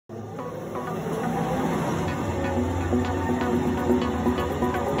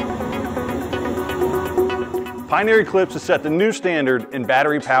Pioneer Eclipse has set the new standard in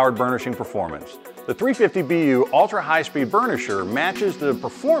battery-powered burnishing performance. The 350 BU Ultra High-Speed Burnisher matches the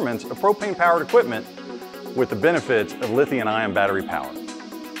performance of propane-powered equipment with the benefits of lithium-ion battery power.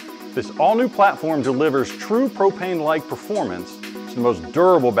 This all-new platform delivers true propane-like performance. It's the most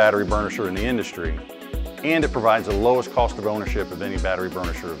durable battery burnisher in the industry, and it provides the lowest cost of ownership of any battery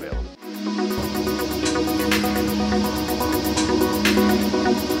burnisher available.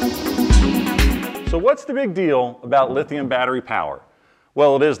 So what's the big deal about lithium battery power?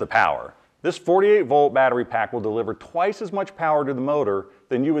 Well, it is the power. This 48-volt battery pack will deliver twice as much power to the motor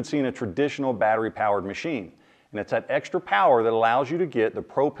than you would see in a traditional battery-powered machine. And it's that extra power that allows you to get the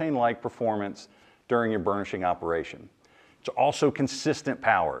propane-like performance during your burnishing operation. It's also consistent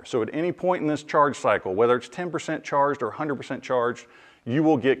power. So at any point in this charge cycle, whether it's 10% charged or 100% charged, you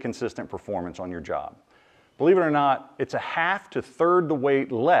will get consistent performance on your job. Believe it or not, it's a half to third the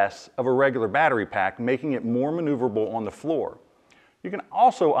weight less of a regular battery pack, making it more maneuverable on the floor. You can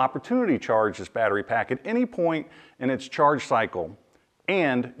also opportunity charge this battery pack at any point in its charge cycle,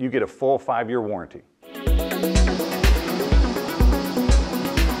 and you get a full 5-year warranty.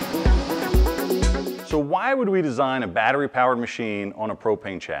 So why would we design a battery-powered machine on a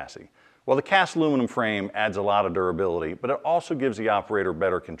propane chassis? Well, the cast aluminum frame adds a lot of durability, but it also gives the operator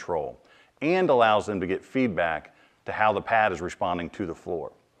better control and allows them to get feedback to how the pad is responding to the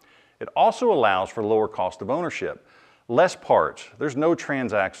floor. It also allows for lower cost of ownership. Less parts. There's no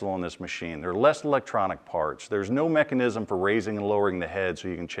transaxle on this machine. There are less electronic parts. There's no mechanism for raising and lowering the head so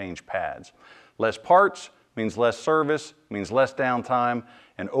you can change pads. Less parts means less service, means less downtime,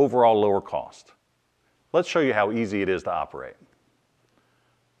 and overall lower cost. Let's show you how easy it is to operate.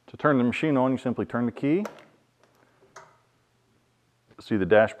 To turn the machine on, you simply turn the key. See the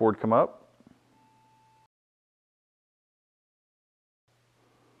dashboard come up.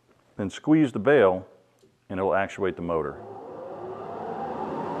 Then squeeze the bail and it will actuate the motor.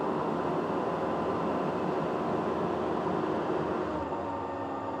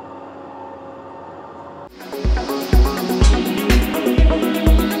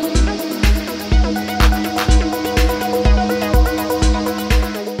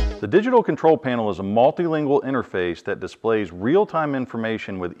 The digital control panel is a multilingual interface that displays real-time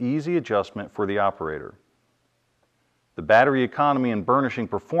information with easy adjustment for the operator. The battery economy and burnishing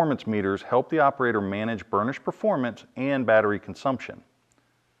performance meters help the operator manage burnish performance and battery consumption.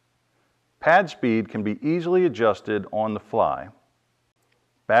 Pad speed can be easily adjusted on the fly.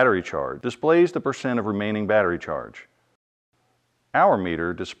 Battery charge displays the % of remaining battery charge. Hour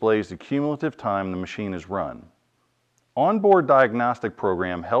meter displays the cumulative time the machine is run. Onboard diagnostic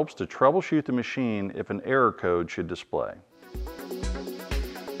program helps to troubleshoot the machine if an error code should display.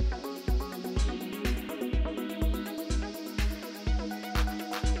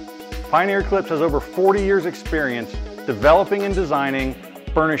 Pioneer Eclipse has over 40 years experience developing and designing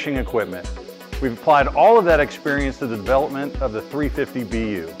burnishing equipment. We've applied all of that experience to the development of the 350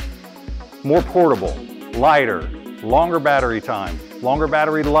 BU. More portable, lighter, longer battery time, longer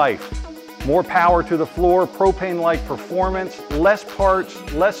battery life, more power to the floor, propane-like performance, less parts,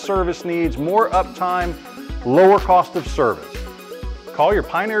 less service needs, more uptime, lower cost of service. Call your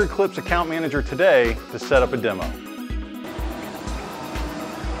Pioneer Eclipse account manager today to set up a demo.